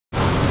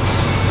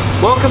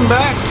Welcome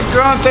back to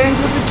Growing Things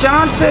with the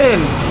Johnson.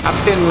 I've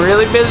been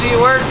really busy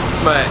at work,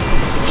 but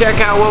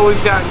check out what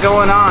we've got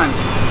going on.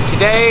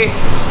 Today,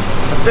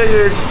 I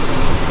figured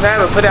I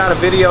haven't put out a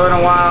video in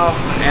a while,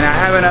 and I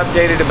haven't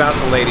updated about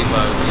the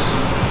ladybugs.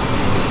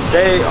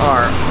 They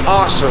are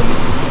awesome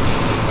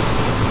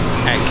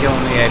at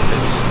killing the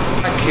aphids.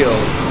 I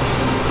killed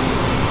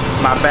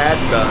my bad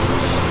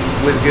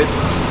bugs with good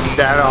bugs.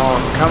 That all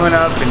coming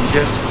up in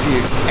just a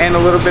few. And a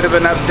little bit of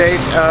an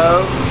update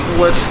of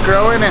what's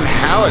growing and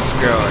how it's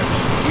growing.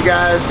 You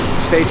guys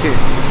stay tuned.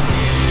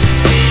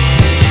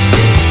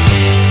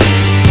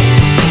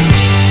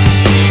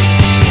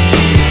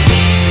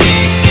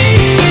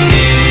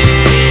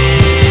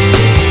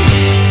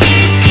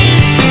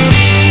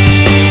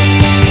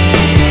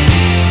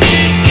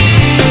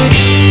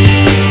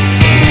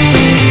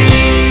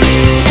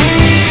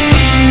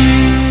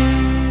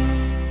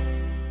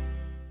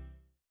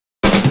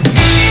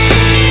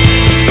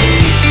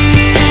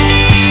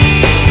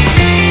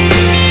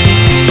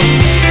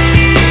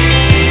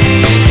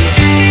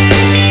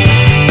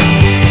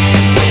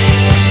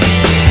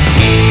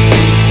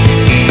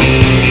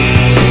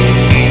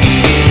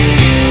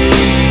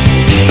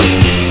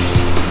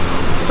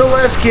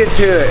 Let's get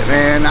to it,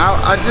 man.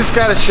 I just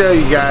gotta show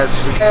you guys.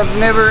 I've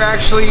never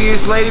actually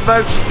used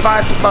ladybugs to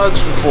fight the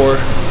bugs before,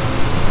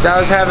 so I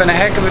was having a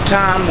heck of a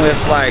time with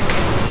like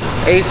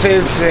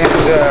aphids and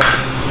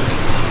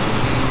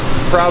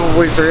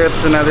probably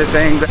thrips and other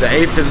things. The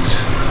aphids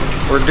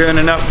were doing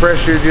enough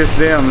pressure, just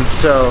them.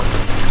 So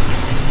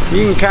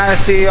you can kind of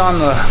see on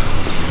the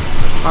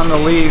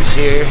leaves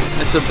here,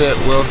 it's a bit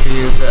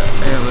wilty. Is that?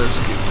 And let's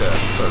get that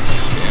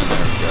focused in.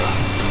 There we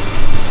go.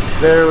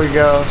 There we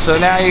go. So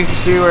now you can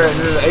see where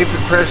the aphid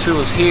pressure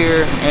was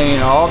here, and you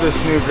know, all this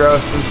new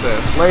growth since the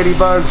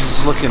ladybugs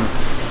is looking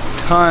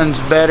tons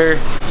better.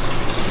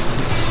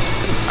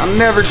 I'm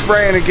never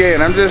spraying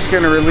again. I'm just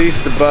gonna release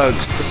the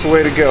bugs. That's the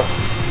way to go.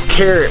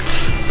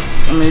 Carrots.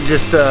 Let me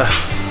just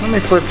let me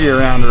flip you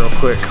around real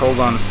quick. Hold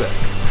on a sec.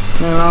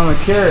 And on the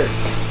carrots,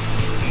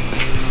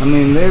 I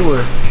mean they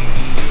were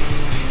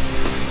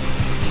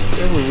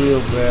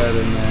real bad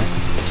in there.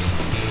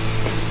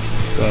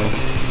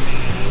 So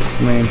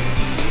I mean,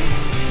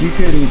 you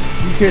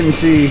couldn't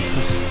see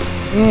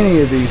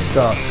any of these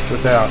stalks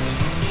without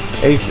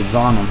aphids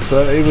on them.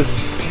 So they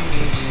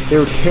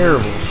were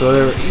terrible. So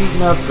they were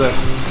eating up the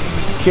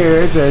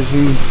carrots. As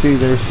you can see,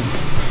 there's some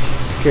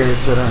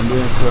carrots that aren't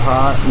doing so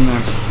hot, and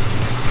then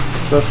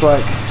so it's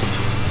like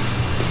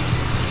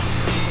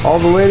all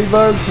the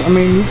ladybugs. I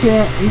mean, you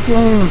can't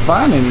even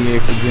find any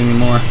aphids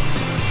anymore.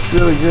 It's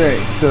really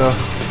great. So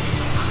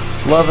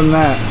loving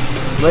that.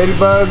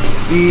 Ladybugs,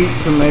 eat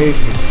some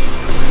aphids.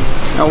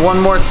 Now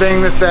one more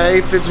thing that the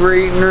aphids were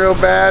eating real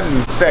bad,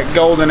 and it's that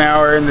golden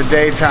hour in the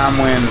daytime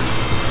when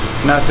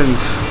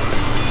nothing's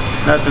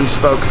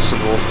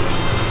focusable.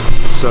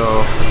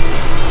 So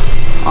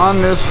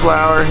on this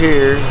flower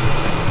here,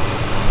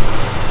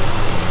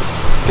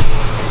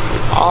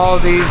 all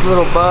these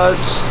little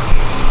buds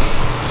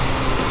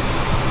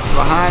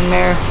behind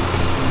there,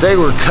 they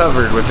were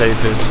covered with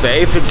aphids. The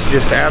aphids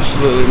just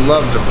absolutely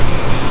loved them.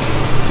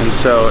 And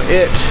so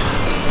they're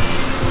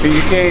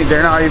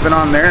not even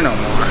on there no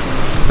more.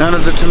 None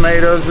of the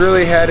tomatoes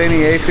really had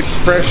any aphid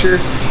pressure.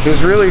 It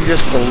was really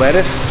just the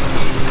lettuce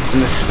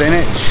and the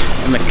spinach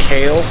and the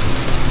kale.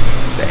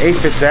 The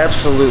aphids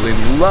absolutely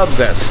love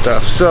that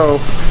stuff. So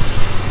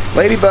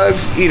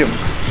ladybugs, eat them,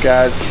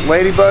 guys.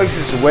 Ladybugs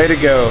is the way to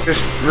go.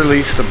 Just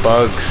release the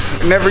bugs.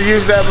 Never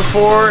used that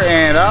before,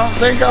 and I don't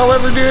think I'll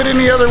ever do it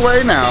any other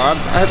way now.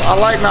 I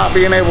like not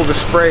being able to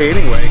spray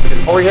anyway.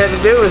 All we had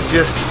to do is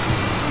just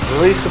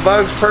release the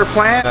bugs per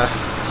plant.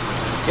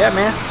 Yeah,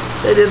 man.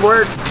 They did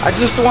work. I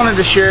just wanted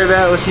to share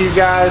that with you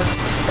guys.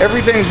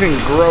 Everything's been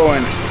growing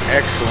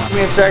excellent. Give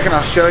me a second,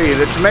 I'll show you.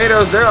 The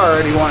tomatoes, they're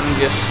already wanting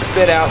to just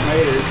spit out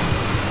tomatoes.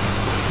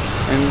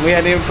 And we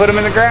hadn't even put them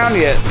in the ground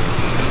yet.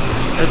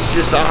 It's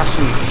just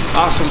awesome.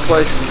 Awesome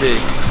place to be.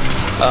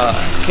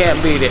 Can't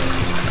beat it.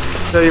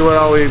 Tell you what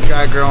all we've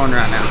got growing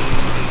right now.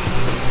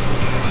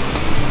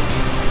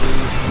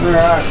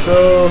 Alright,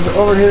 so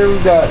over here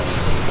we've got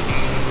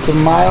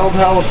some mild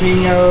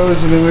jalapenos,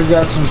 and then we've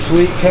got some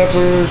sweet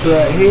peppers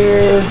right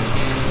here,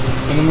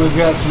 and then we've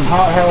got some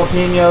hot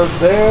jalapenos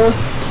there,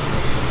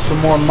 some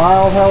more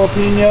mild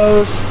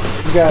jalapenos.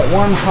 We've got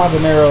one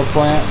habanero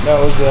plant that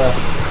was a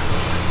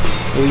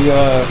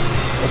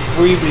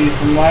freebie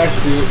from last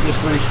year. It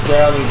just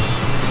re-sprouted,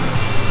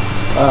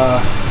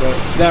 but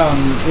that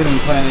one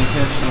didn't plant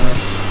intentionally.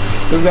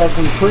 We've got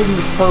some pretty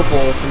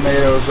purple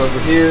tomatoes over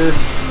here.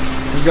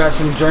 We've got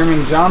some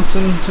German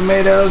Johnson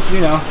tomatoes,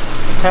 you know.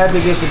 Had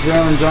to get the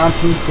German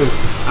Johnsons because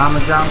I'm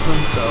a Johnson.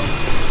 So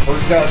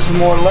we've got some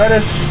more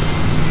lettuce.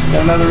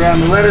 Got another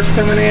round of lettuce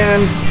coming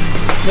in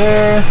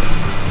there.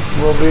 A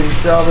little bitty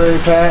strawberry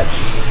patch.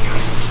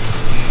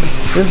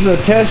 This is a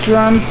test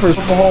run for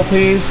purple whole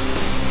peas.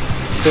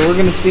 So we're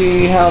going to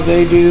see how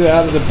they do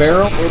out of the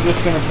barrel. We're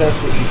just going to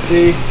test it and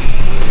see.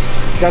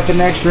 Got the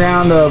next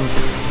round of,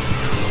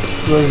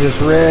 what is this,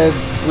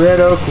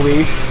 red oak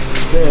leaf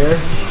there.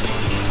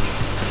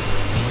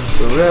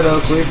 red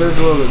oak leaf. There's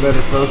a little bit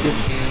better focus.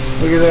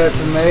 Look at that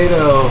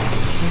tomato.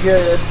 Look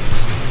at it.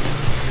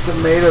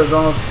 Tomatoes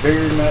almost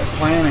bigger than that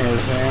plant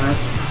is, man.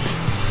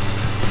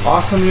 It's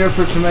awesome year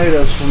for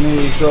tomatoes for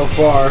me so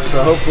far,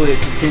 so hopefully it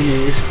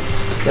continues.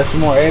 Got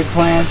some more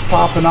eggplants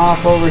popping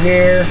off over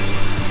here.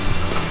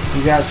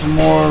 You got some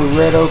more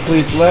red oak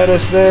leaf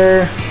lettuce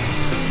there.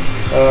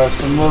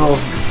 Some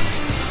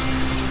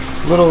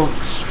little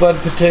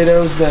spud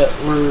potatoes that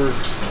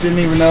didn't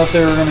even know if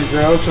they were going to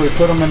grow, so we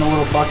put them in a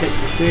little bucket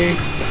to see.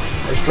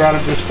 They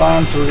sprouted just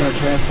fine, so we're going to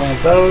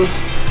transplant those.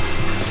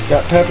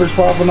 Got peppers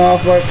popping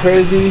off like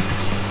crazy.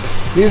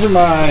 These are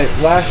my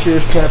last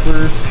year's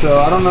peppers, so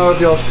I don't know if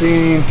y'all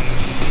seen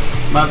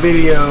my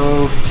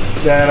video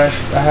that I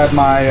had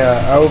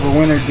I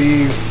overwintered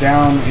these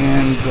down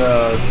in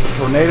the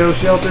tornado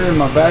shelter in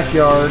my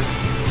backyard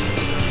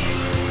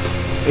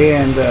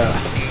and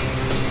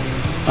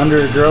under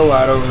a grow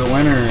light over the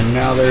winter, and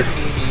now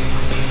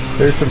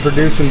there's some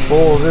producing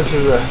fulls. This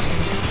is a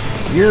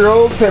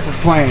year-old pepper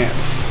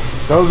plants.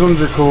 Those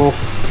ones are cool.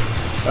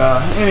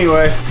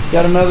 Anyway,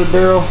 got another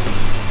barrel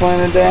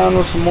planted down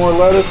with some more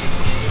lettuce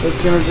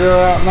that's gonna grow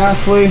out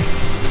nicely.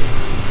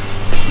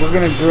 We're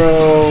gonna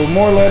grow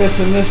more lettuce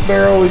in this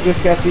barrel. We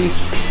just got these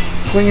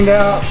cleaned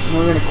out, and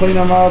we're gonna clean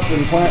them up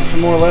and plant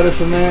some more lettuce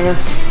in there.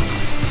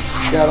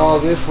 Got all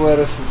this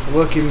lettuce. It's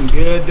looking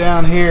good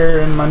down here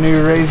in my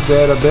new raised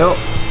bed I built.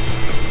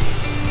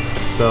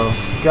 So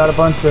got a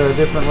bunch of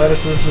different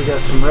lettuces. We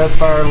got some red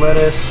fire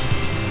lettuce,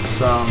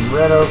 some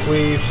red oak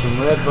leaf, some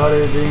red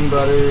butter, and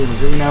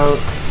green oak.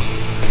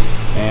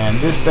 And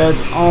this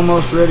bed's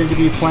almost ready to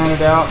be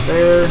planted out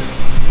there.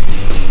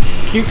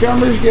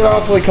 Cucumbers get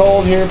awfully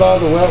cold here by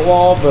the wet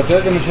wall, but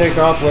they're going to take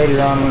off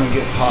later on when it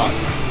gets hot.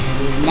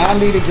 It's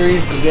 90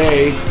 degrees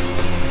today,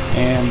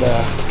 and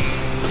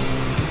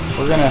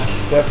we're going to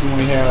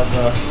definitely have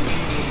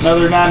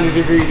another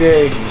 90-degree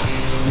day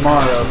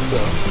tomorrow. So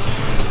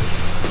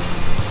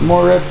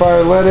more red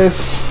fire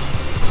lettuce.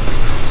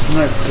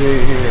 Let's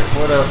see here,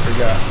 what else we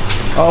got?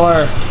 All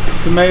our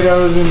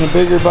tomatoes in the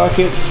bigger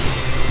buckets.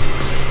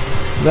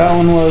 That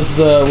one was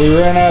we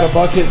ran out of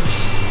buckets,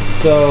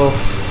 so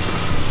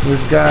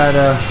we've got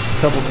a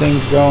couple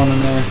things going in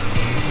there.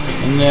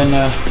 And then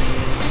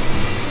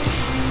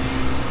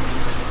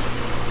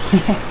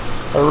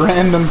a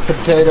random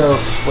potato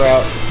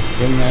sprout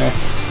in there.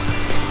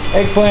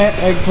 Eggplant,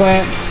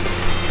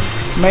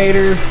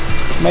 mater,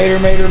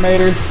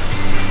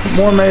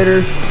 more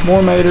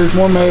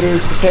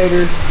maters,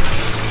 potatoes,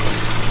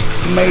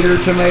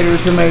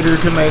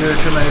 tomato,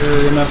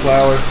 and a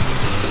flower,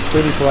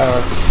 pretty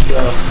flower. So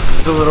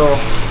it's a little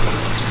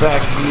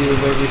back view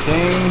of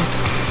everything.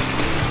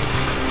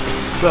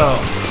 So,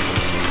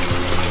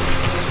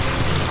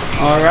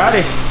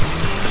 alrighty.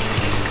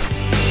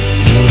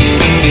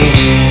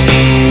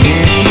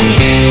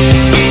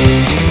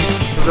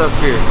 What's up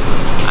here?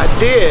 I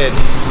did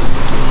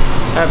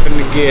happen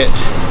to get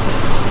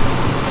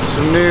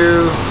some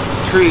new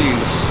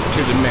trees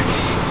to the mix.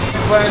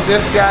 Planted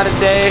this guy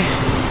today,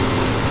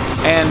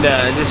 and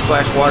just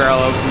splashed water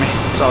all over me.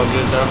 It's all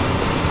good though.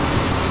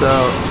 So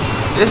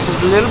this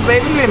is a little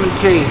baby lemon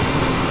tree.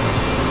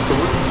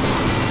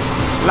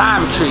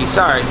 Lime tree,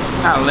 sorry,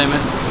 not a lemon.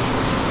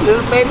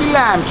 Little baby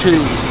lime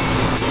tree.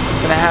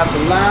 Gonna have the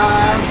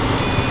lime,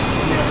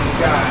 and then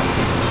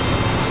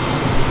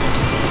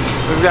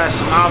we've got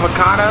some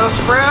avocado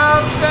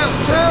sprouts that we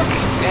took,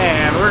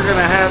 and we're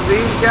gonna have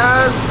these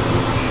guys.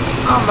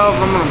 I don't know if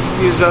I'm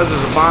gonna use those as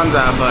a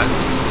bonsai, but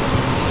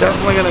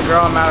definitely gonna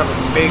grow them out of a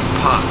big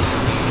pot.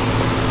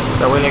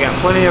 That way they got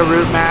plenty of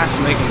root mass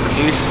and they can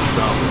produce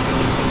some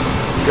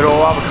good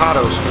old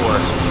avocados for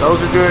us. Those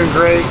are doing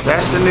great.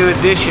 That's the new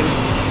addition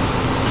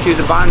to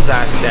the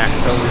bonsai stack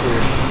over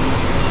here.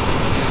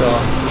 So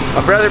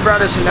my brother brought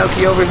us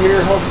enoki over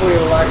here. Hopefully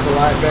it'll like the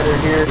light better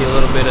here. See a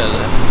little bit of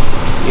the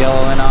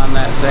yellowing on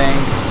that thing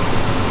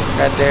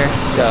right there.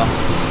 So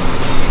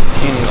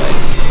anyways,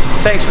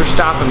 thanks for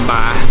stopping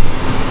by.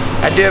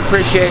 I do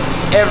appreciate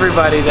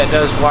everybody that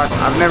does watch.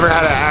 I've never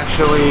had to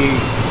actually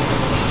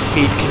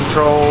heat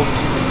controlled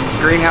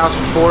greenhouse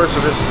before, so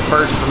this is the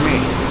first for me.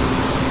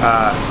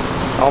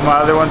 All my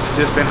other ones have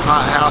just been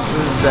hot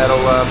houses that'll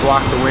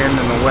block the wind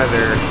and the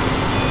weather,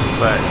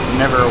 but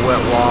never a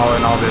wet wall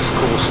and all this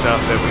cool stuff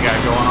that we got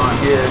going on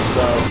here.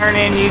 So turn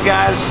in, you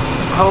guys.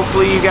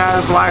 Hopefully you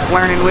guys like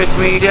learning with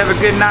me. You have a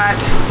good night.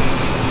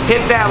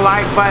 Hit that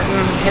like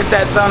button, hit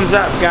that thumbs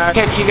up, guys.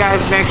 Catch you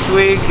guys next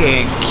week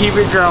and keep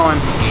it growing.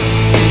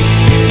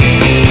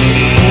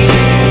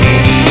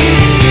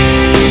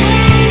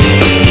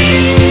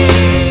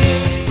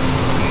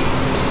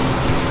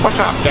 What's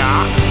up,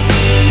 Doc?